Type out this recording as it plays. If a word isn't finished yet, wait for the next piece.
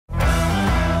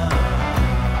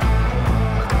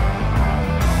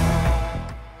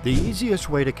The easiest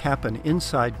way to cap an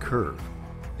inside curve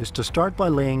is to start by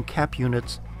laying cap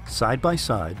units side by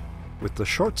side with the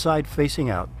short side facing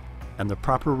out and the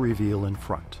proper reveal in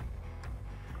front.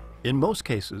 In most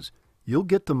cases, you'll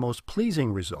get the most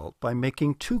pleasing result by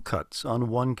making 2 cuts on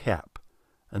one cap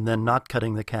and then not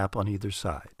cutting the cap on either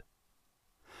side.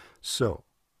 So,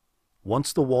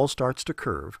 once the wall starts to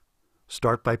curve,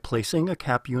 start by placing a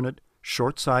cap unit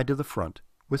short side to the front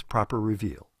with proper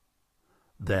reveal.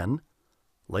 Then,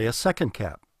 lay a second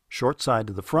cap short side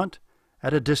to the front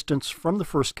at a distance from the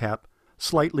first cap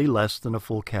slightly less than a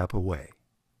full cap away.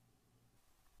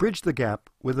 Bridge the gap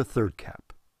with a third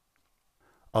cap.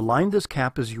 Align this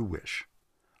cap as you wish.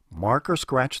 Mark or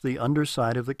scratch the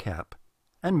underside of the cap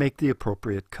and make the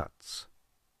appropriate cuts.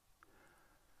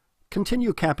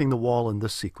 Continue capping the wall in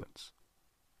this sequence.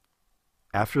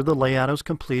 After the layout is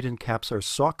complete and caps are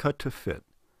saw cut to fit,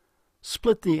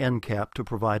 split the end cap to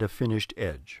provide a finished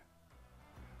edge.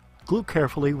 Glue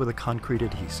carefully with a concrete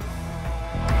adhesive.